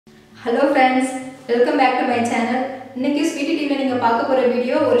Hello friends, welcome back to my channel. இன்னைக்கு Sweety TV நீங்க பார்க்க போற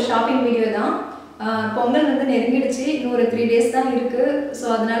வீடியோ ஒரு ஷாப்பிங் வீடியோ தான். பொங்கல் வந்து நெருங்கிடுச்சு. இன்னும் ஒரு 3 days தான் இருக்கு. சோ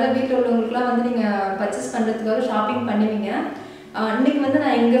அதனால வீட்ல உள்ளவங்களுக்குலாம் வந்து நீங்க பர்சேஸ் பண்றதுக்காக ஷாப்பிங் பண்ணுவீங்க. இன்னைக்கு வந்து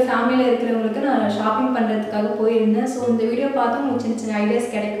நான் எங்க ஃபேமிலில இருக்கிறவங்களுக்கு நான் ஷாப்பிங் பண்றதுக்காக போயிருந்தேன். சோ இந்த வீடியோ பார்த்து உங்களுக்கு சின்ன சின்ன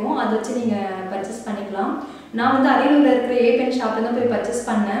ஐடியாஸ் கிடைக்கும். அதை வச்சு நீங்க பர்சேஸ் பண்ணிக்கலாம். நான் வந்து அரியலூர்ல இருக்கிற ஏபென் ஷாப்ல தான் போய் பர்சேஸ்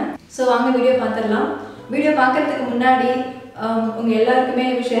பண்ணேன். சோ வாங்க வீடியோ பார்த்துடலாம். வீடியோ பார்க்கிறதுக்கு முன்னாடி உங்க எல்லாருக்குமே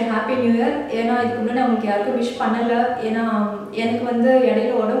விஷ் ஹாப்பி நியூ இயர். ஏன்னா இதுக்கு முன்னாடி உங்களுக்கு யாருக்கும் விஷ் பண்ணல. ஏன்னா எனக்கு வந்து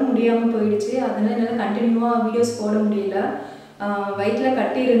இடையில உடம்பு முடியாமல் போயிடுச்சு. அதனால என்னால் கண்டினியூவாக வீடியோஸ் போட முடியல. வயிற்றில்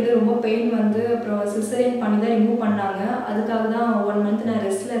கட்டி இருந்து ரொம்ப பெயின் வந்து அப்புறம் சிசரியன் பண்ணி தான் ரிமூவ் பண்ணாங்க. அதுக்காக தான் 1 month நான்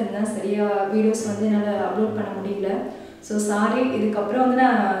ரெஸ்ட்டில் இருந்தேன். சரியாக வீடியோஸ் வந்து என்னால் அப்லோட் பண்ண முடியல. So sorry. இதுக்கப்புறம் வந்து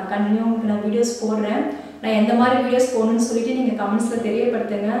நான் கண்டினியூ உங்களுக்கு நான் வீடியோஸ் போடுறேன். நான் எந்த மாதிரி வீடியோஸ் போடணும்னு சொல்லிட்டு நீங்கள் கமெண்ட்ஸில்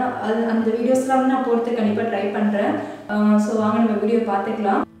தெரியப்படுத்துங்க. அந்த வீடியோஸ்லாம் வந்து நான் போடுறதுக்கு கண்டிப்பாக ட்ரை பண்ணுறேன். ஸோ வாங்க நம்ம வீடியோ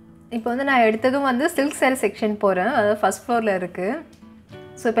பார்த்துக்கலாம். இப்போ வந்து நான் எடுத்ததும் வந்து சில்க் சாரீ செக்ஷன் போகிறேன். அதாவது ஃபஸ்ட் ஃப்ளோரில் இருக்குது.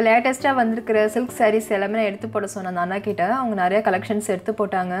 ஸோ இப்போ லேட்டஸ்ட்டாக வந்திருக்கிற சில்க் சாரீஸ் எல்லாமே நான் எடுத்து போட சொன்னேன் அந்த அண்ணா கிட்ட. அவங்க நிறைய கலெக்ஷன்ஸ் எடுத்து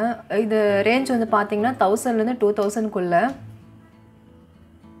போட்டாங்க. இது ரேஞ்ச் வந்து பார்த்தீங்கன்னா 1000லேருந்து 2000க்குள்ளே.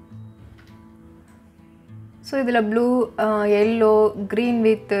 ஸோ இதில் blue, yellow, green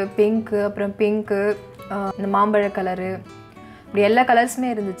with pink, அப்புறம் பிங்க்கு, இந்த மாம்பழ கலரு, இப்படி எல்லா கலர்ஸுமே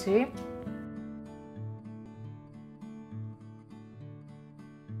இருந்துச்சு.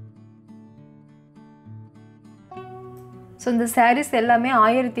 ஸோ இந்த சாரீஸ் எல்லாமே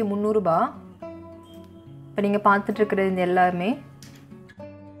 1300 ரூபா. இப்போ நீங்கள் பார்த்துட்ருக்கிறது இந்த எல்லாமே.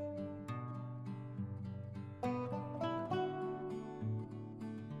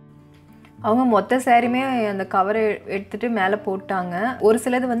 அவங்க மொத்த சாரியுமே அந்த கவரை எடுத்துகிட்டு மேலே போட்டாங்க. ஒரு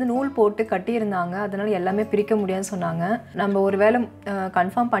சிலது வந்து நூல் போட்டு கட்டியிருந்தாங்க. அதனால் எல்லாமே பிரிக்க முடியாதுன்னு சொன்னாங்க. நம்ம ஒரு வேளை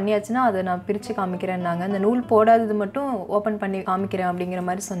கன்ஃபார்ம் பண்ணியாச்சுன்னா அதை நான் பிரித்து காமிக்கிறேன்னாங்க. இந்த நூல் போடாதது மட்டும் ஓப்பன் பண்ணி காமிக்கிறேன் அப்படிங்கிற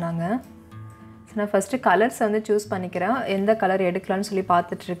மாதிரி சொன்னாங்க. ஸோ நான் ஃபஸ்ட்டு கலர்ஸ் வந்து சூஸ் பண்ணிக்கிறேன். எந்த கலர் எடுக்கலான்னு சொல்லி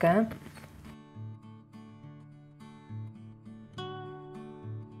பார்த்துட்ருக்கேன்.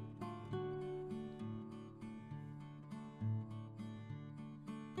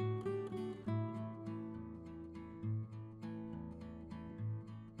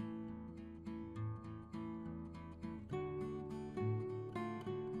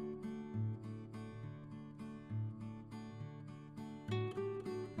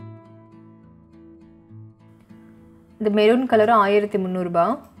 இந்த மெரூன் கலரும் 1300 ரூபா.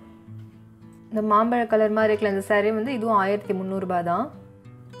 இந்த மாம்பழ கலர் மாதிரி இருக்கல இந்த சாரீ வந்து இதுவும் 1300 ரூபா தான்.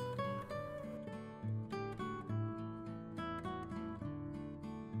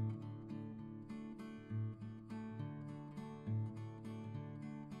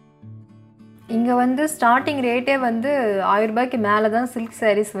 இங்கே வந்து ஸ்டார்டிங் ரேட்டே வந்து 1000 ரூபாய்க்கு மேலே தான் சில்க்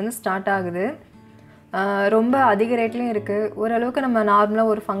சாரீஸ் வந்து ஸ்டார்ட் ஆகுது. ரொம்ப அதிக ரேட்லேயும் இருக்குது. ஓரளவுக்கு நம்ம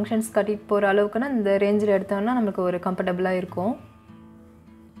நார்மலாக ஒரு ஃபங்க்ஷன்ஸ் கட்டிட்டு போகிற அளவுக்குன்னா இந்த ரேஞ்சில் எடுத்தோம்னா நமக்கு ஒரு கம்ஃபர்டபுளாக இருக்கும்.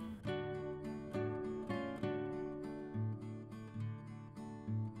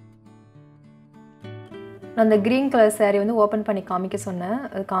 நான் அந்த க்ரீன் கலர் சாரீ வந்து ஓப்பன் பண்ணி காமிக்க சொன்னேன்.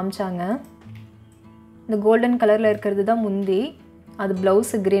 அது காமிச்சாங்க. இந்த கோல்டன் கலரில் இருக்கிறது தான் முந்தி. அது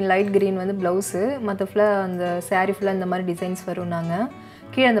ப்ளவுஸு க்ரீன், லைட் க்ரீன் வந்து ப்ளவுஸு. மற்ற ஃபுல்லாக அந்த சாரீ ஃபுல்லாக இந்த மாதிரி டிசைன்ஸ் வரும்னாங்க.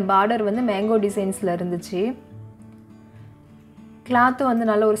 கீழே அந்த பார்டர் வந்து மேங்கோ டிசைன்ஸில் இருந்துச்சு. கிளாத்தும் வந்து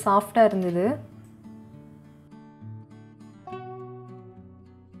நல்ல ஒரு சாஃப்டாக இருந்தது.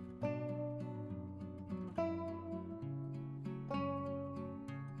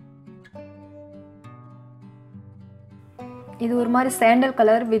 இது ஒரு மாதிரி sandal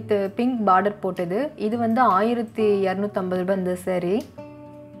colour with pink border போட்டது. இது வந்து 1250 ரூபாய் இந்த சாரீ.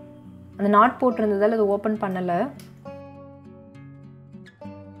 அந்த நாட் போட்டிருந்ததால் அது ஓப்பன் பண்ணலை.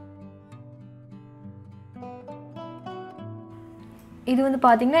 இது வந்து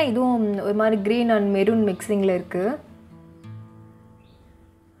பார்த்தீங்கன்னா இதுவும் ஒரு மாதிரி க்ரீன் அண்ட் மெரூன் மிக்சிங்கில் இருக்குது.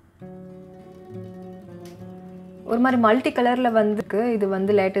 ஒரு மாதிரி மல்டி கலரில் வந்துருக்கு. இது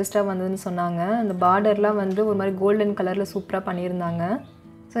வந்து லேட்டஸ்ட்டாக வந்ததுன்னு சொன்னாங்க. அந்த பார்டர்லாம் வந்து ஒரு மாதிரி கோல்டன் கலரில் சூப்பராக பண்ணியிருந்தாங்க.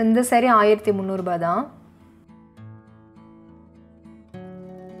 ஸோ இந்த சாரீ 1300 ரூபா தான்.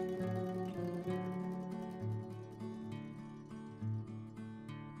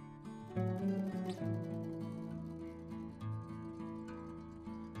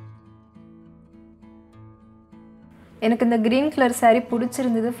 எனக்கு இந்த க்ரீன் கலர் சாரீ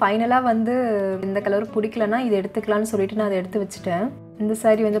பிடிச்சிருந்தது. ஃபைனலாக வந்து இந்த கலர் பிடிக்கலன்னா இது எடுத்துக்கலான்னு சொல்லிட்டு நான் அதை எடுத்து வச்சுட்டேன். இந்த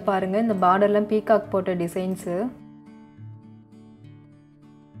சாரீ வந்து பாருங்கள், இந்த பார்டர்லாம் பீகாக் போட்ட டிசைன்ஸு.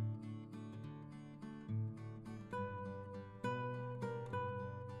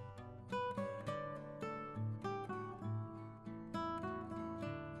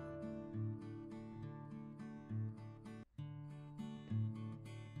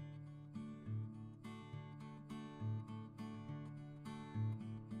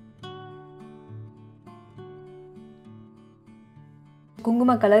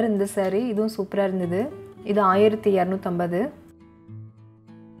 குங்கும கலர் இந்த saree இதுவும் சூப்பராக இருந்தது. இது 1250.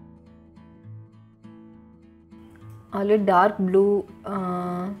 அதில் டார்க் ப்ளூ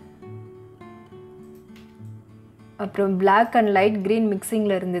அப்புறம் பிளாக் அண்ட் லைட் க்ரீன்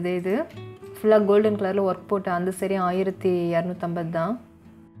மிக்சிங்கில் இருந்தது. இது ஃபுல்லாக கோல்டன் கலரில் ஒர்க் போட்ட அந்த saree 1250 தான்.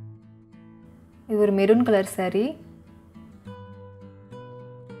 இது ஒரு மெரூன் கலர் saree.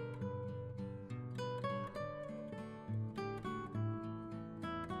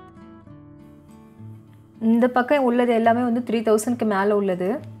 இந்த பக்கம் உள்ளது எல்லாமே வந்து 3000க்கு மேலே உள்ளது.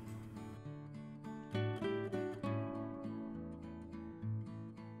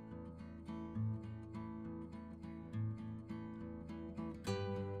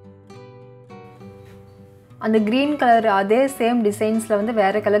 அந்த க்ரீன் கலர் அதே சேம் டிசைன்ஸில் வந்து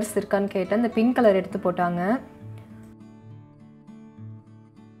வேறு கலர்ஸ் இருக்கான்னு கேட்டேன். அந்த பிங்க் கலர் எடுத்து போட்டாங்க.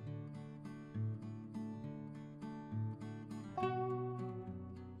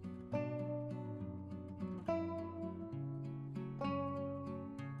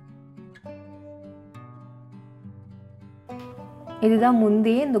 இதுதான்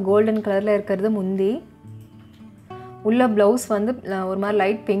முந்தி. இந்த கோல்டன் கலரில் இருக்கிறது முந்தி. உள்ள ப்ளவுஸ் வந்து ஒரு மாதிரி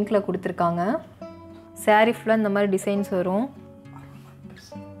லைட் பிங்க்கில் கொடுத்துருக்காங்க. saree ஃபுல்லாக இந்த மாதிரி டிசைன்ஸ் வரும்.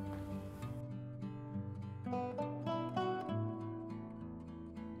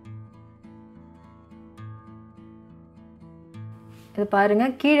 இது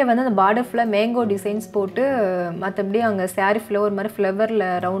பாருங்கள், கீழே வந்து அந்த பார்டர் ஃபுல்லாக மேங்கோ டிசைன்ஸ் போட்டு மற்றபடி அங்கே saree ஃபுல்லாக ஒரு மாதிரி ஃப்ளவரில்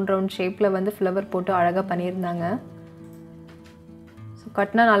ரவுண்ட் ஷேப்பில் வந்து ஃப்ளவர் போட்டு அழகாக பண்ணியிருந்தாங்க. ஸோ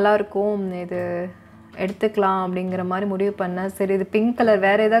கட்டினா நல்லாயிருக்கும், இது எடுத்துக்கலாம் அப்படிங்கிற மாதிரி முடிவு பண்ணேன். சரி, இது பிங்க் கலர்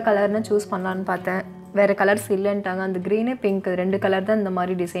வேறு ஏதாவது கலர்னால் சூஸ் பண்ணலான்னு பார்த்தேன். வேறு கலர்ஸ் இல்லைன்ட்டாங்க. அந்த க்ரீனு பிங்க் 2 கலர் தான் இந்த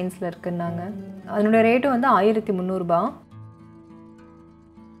மாதிரி டிசைன்ஸில் இருக்குன்னாங்க. அதனுடைய ரேட்டு வந்து 1300.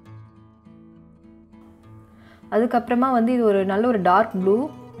 அதுக்கப்புறமா வந்து இது ஒரு நல்ல ஒரு டார்க் ப்ளூ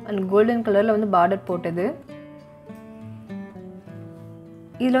அண்ட் கோல்டன் கலரில் வந்து பார்டர் போட்டது.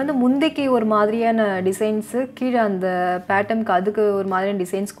 இதில் வந்து முந்திக்கு ஒரு மாதிரியான டிசைன்ஸு, கீழே அந்த பேட்டர்னுக்கு அதுக்கு ஒரு மாதிரியான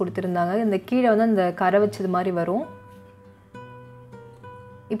டிசைன்ஸ் கொடுத்துருந்தாங்க. இந்த கீழே வந்து அந்த கரை வச்சது மாதிரி வரும்.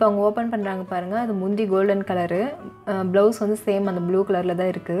 இப்போ அவங்க ஓப்பன் பண்ணுறாங்க பாருங்கள். அது முந்தி கோல்டன் கலரு, ப்ளவுஸ் வந்து சேம் அந்த ப்ளூ கலரில்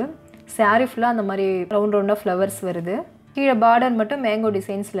தான் இருக்குது. saree ஃபுல்லாக அந்த மாதிரி ரவுண்டாக ஃப்ளவர்ஸ் வருது. கீழே பார்டர் மட்டும் மேங்கோ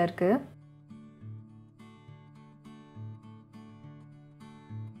டிசைன்ஸில் இருக்குது.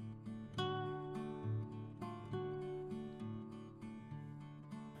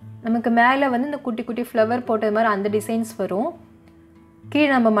 நமக்கு மேலே வந்து இந்த குட்டி குட்டி ஃப்ளவர் போட்டது மாதிரி அந்த டிசைன்ஸ் வரும். கீழே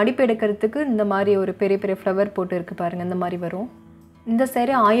நம்ம மடிப்பு எடுக்கிறதுக்கு இந்த மாதிரி ஒரு பெரிய பெரிய ஃப்ளவர் போட்டு இருக்குது பாருங்கள், இந்த மாதிரி வரும். இந்த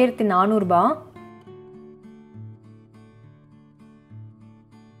saree 1400.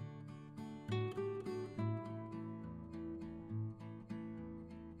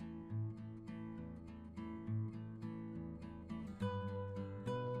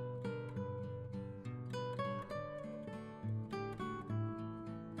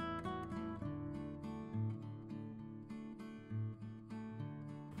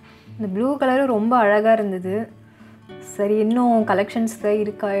 இந்த ப்ளூ கலரும் ரொம்ப அழகாக இருந்தது. சரி, இன்னும் கலெக்ஷன்ஸ் தான்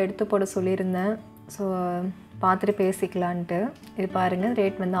இருக்கா, எடுத்து போட சொல்லியிருந்தேன். ஸோ பார்த்துட்டு பேசிக்கலான்ட்டு. இது பாருங்கள்,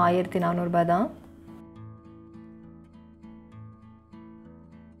 ரேட் வந்து 1400 தான்.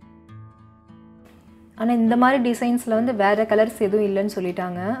 ஆனால் இந்த மாதிரி டிசைன்ஸில் வந்து வேறு கலர்ஸ் எதுவும் இல்லைன்னு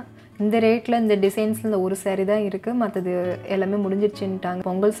சொல்லிட்டாங்க. இந்த ரேட்டில் இந்த டிசைன்ஸில் இந்த ஒரு saree தான் இருக்குது, மற்றது எல்லாமே முடிஞ்சிடுச்சுன்ட்டாங்க.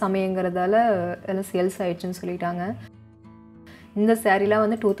 பொங்கல் சமயங்கிறதால எல்லாம் சேல்ஸ் ஆகிடுச்சுன்னு சொல்லிட்டாங்க. இந்த சாரீலாம்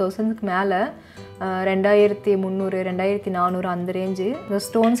வந்து 2000க்கு மேலே, 2300 2400 அந்த ரேஞ்சு. இந்த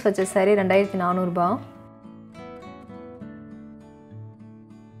ஸ்டோன்ஸ் வச்ச saree 2400.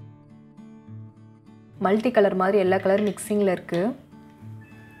 மல்டி கலர் மாதிரி எல்லா கலர் மிக்சிங்கில் இருக்குது.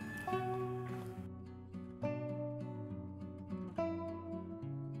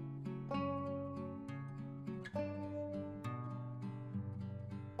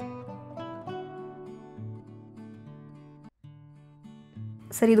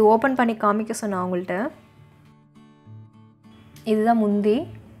 சரி, இது ஓப்பன் பண்ணி காமிக்க சொன்னேன் அவங்கள்ட்ட. இதுதான் முந்தி.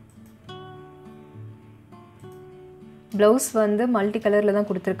 ப்ளவுஸ் வந்து மல்டி கலரில் தான்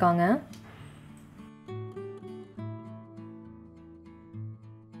கொடுத்துருக்காங்க.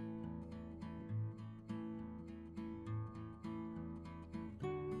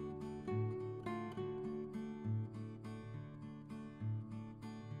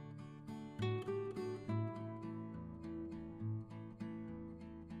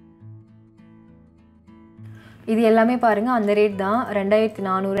 இது எல்லாமே பாருங்கள் அந்த ரேட் தான்.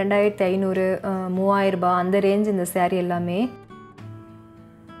 2400 2500 3000 அந்த ரேஞ்ச் இந்த saree எல்லாமே.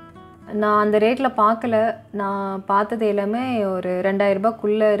 நான் அந்த ரேட்டில் பார்க்கல. நான் பார்த்தது எல்லாமே ஒரு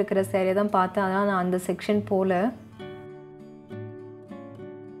 2000 இருக்கிற saree தான் பார்த்தேன். அதனால் நான் அந்த செக்ஷன் போகல.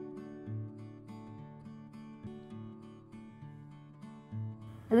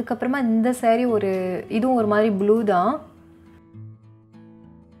 அதுக்கப்புறமா இந்த saree இதுவும் ஒரு மாதிரி ப்ளூ தான்.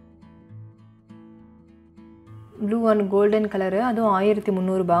 Blue and golden colour. அதுவும்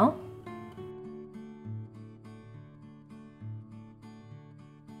 1300 ரூபாய்.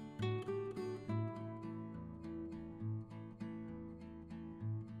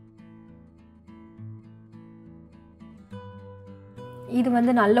 இது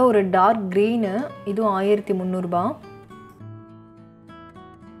வந்து நல்ல ஒரு டார்க் க்ரீனு. இதுவும் 1300 ரூபாய்.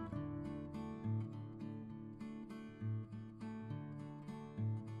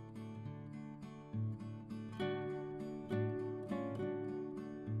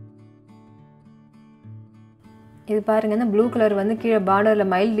 இது பாருங்க, இந்த ப்ளூ கலர் வந்து கீழே பார்டரில்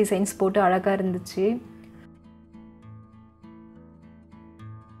மைல் டிசைன்ஸ் போட்டு அழகாக இருந்துச்சு.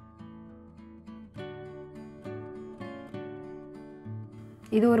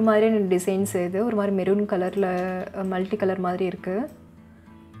 இது ஒரு மாதிரியான டிசைன்ஸ். இது ஒரு மாதிரி மெரூன் கலரில் மல்டி கலர் மாதிரி இருக்குது.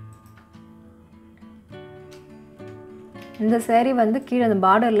 இந்த saree வந்து கீழே அந்த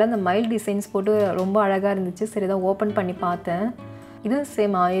பார்டரில் அந்த மைல் டிசைன்ஸ் போட்டு ரொம்ப அழகாக இருந்துச்சு. சரி, தான் ஓப்பன் பண்ணி பார்த்தேன். இது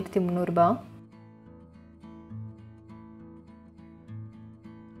சேம் 1300 ரூபாய்.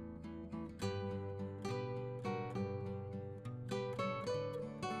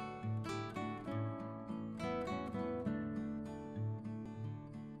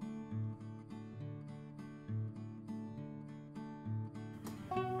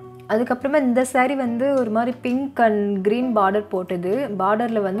 அதுக்கப்புறமா இந்த saree வந்து ஒரு மாதிரி பிங்க் அண்ட் க்ரீன் பார்டர் போட்டது.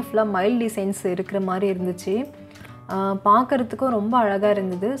 பார்டரில் வந்து ஃபுல்லாக மைல் டிசைன்ஸ் இருக்கிற மாதிரி இருந்துச்சு. பார்க்குறதுக்கும் ரொம்ப அழகாக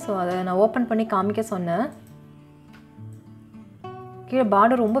இருந்தது. ஸோ அதை நான் ஓப்பன் பண்ணி காமிக்க சொன்னேன். கீழே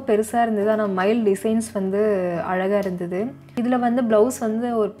பார்டர் ரொம்ப பெருசாக இருந்தது, ஆனால் மைல் டிசைன்ஸ் வந்து அழகாக இருந்தது. இதில் வந்து ப்ளவுஸ் வந்து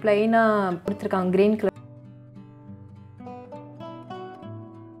ஒரு ப்ளைனாக கொடுத்துருக்காங்க, க்ரீன் கலர்.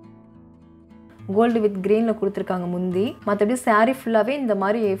 கோல்டு வித் க்ரீனில் கொடுத்துருக்காங்க முந்தி. மற்றபடி saree ஃபுல்லாகவே இந்த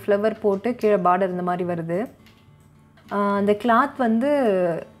மாதிரி ஃப்ளவர் போட்டு கீழே பார்டர் இந்த மாதிரி வருது. அந்த கிளாத் வந்து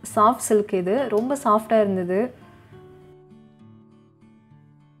சாஃப்ட் சில்க். இது ரொம்ப சாஃப்டாக இருந்தது.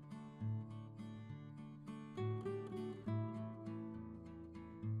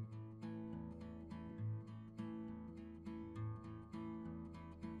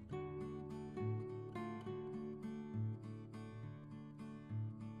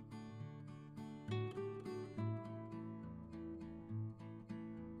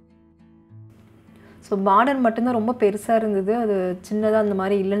 ஸோ பார்டர் மட்டும்தான் ரொம்ப பெருசாக இருந்தது. அது சின்னதாக அந்த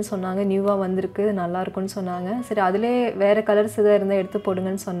மாதிரி இல்லைன்னு சொன்னாங்க. நியூவாக வந்திருக்கு, நல்லாயிருக்குன்னு சொன்னாங்க. சரி, அதிலே வேறு கலர்ஸ் எதாவது இருந்தால் எடுத்து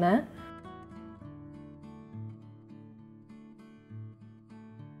போடுங்கன்னு சொன்னேன்.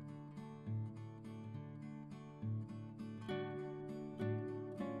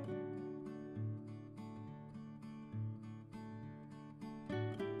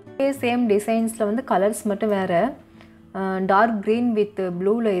 சேம் டிசைன்ஸில் வந்து கலர்ஸ் மட்டும் வேறு. டார்க் க்ரீன் வித்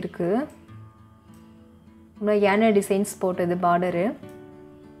ப்ளூவில் இருக்குது. யானை டிசைன்ஸ் போட்டது பார்டரு.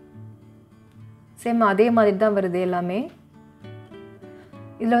 சேம் அதே மாதிரி தான் வருது எல்லாமே.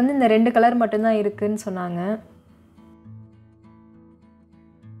 இதில் வந்து இந்த 2 கலர் மட்டும்தான் இருக்குதுன்னு சொன்னாங்க.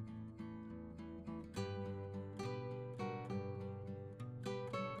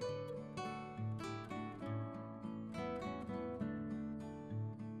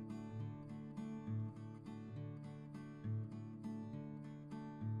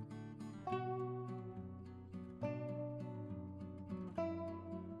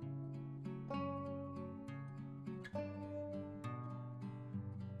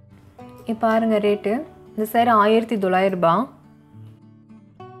 இப்போ பாருங்க ரேட்டு. இந்த saree 1900 ரூபாய்.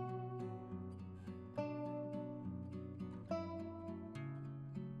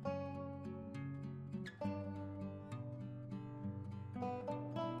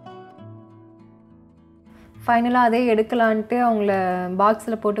 ஃபைனலாக அதே எடுக்கலான்ட்டு அவங்கள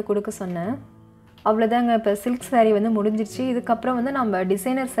பாக்ஸில் போட்டு கொடுக்க சொன்னேன். அவ்வளோதாங்க. இப்போ சில்க் saree வந்து முடிஞ்சிருச்சு. இதுக்கப்புறம் வந்து நம்ம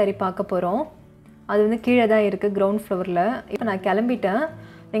டிசைனர் saree பார்க்க போகிறோம். அது வந்து கீழே தான் இருக்குது, கிரவுண்ட் ஃப்ளோரில். இப்போ நான் கிளம்பிட்டேன்.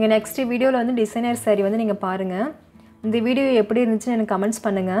 நீங்கள் நெக்ஸ்ட் வீடியோவில் வந்து டிசைனர் saree வந்து நீங்கள் பாருங்கள். இந்த வீடியோ எப்படி இருந்துச்சுன்னு எனக்கு கமெண்ட்ஸ்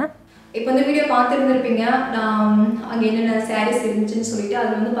பண்ணுங்கள். இப்போ இந்த வீடியோ பார்த்துருந்துருப்பீங்க. நான் அங்கே என்னென்ன சாரீஸ் இருந்துச்சுன்னு சொல்லிட்டு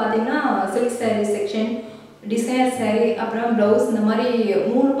அதில் வந்து பார்த்தீங்கன்னா silk saree section, designer saree, அப்புறம் ப்ளவுஸ், இந்த மாதிரி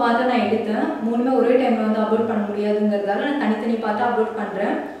 3 பார்ட்டு நான் எடுத்தேன். 3மே ஒரே டைமில் வந்து அப்லோட் பண்ண முடியாதுங்கிறதால நான் தனித்தனி பார்த்து அப்லோட்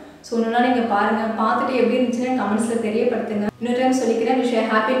பண்ணுறேன். ஸோ ஒன்றுனா நீங்கள் பாருங்கள், பார்த்துட்டு எப்படி இருந்துச்சுன்னு கமெண்ட்ஸில் தெரியப்படுத்துங்க. இன்னொரு டைம் சொல்லிக்கிறேன், விஷ்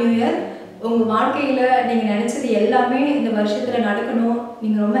ஹாப்பி நியூ இயர். உங்கள் வாழ்க்கையில் நீங்கள் நினச்சது எல்லாமே இந்த வருஷத்தில் நடக்கணும்.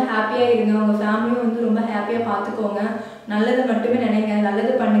 நீங்கள் ரொம்ப ஹாப்பியாக இருங்க. உங்கள் ஃபேமிலியும் வந்து ரொம்ப ஹாப்பியாக பார்த்துக்கோங்க. நல்லது மட்டுமே நினைங்க,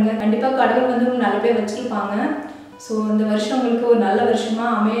 நல்லது பண்ணுங்கள். கண்டிப்பாக கடவுள் வந்து உங்களுக்கு நல்லபடியாக வச்சுருப்பாங்க. ஸோ இந்த வருஷம் உங்களுக்கு ஒரு நல்ல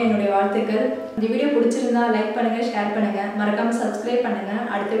வருஷமாக அமைய என்னுடைய வாழ்த்துக்கள். இந்த வீடியோ பிடிச்சிருந்தா லைக் பண்ணுங்கள், ஷேர் பண்ணுங்கள், மறக்காமல் சப்ஸ்கிரைப் பண்ணுங்கள்.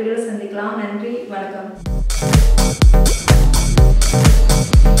 அடுத்த வீடியோவில் சந்திக்கலாம். நன்றி, வணக்கம்.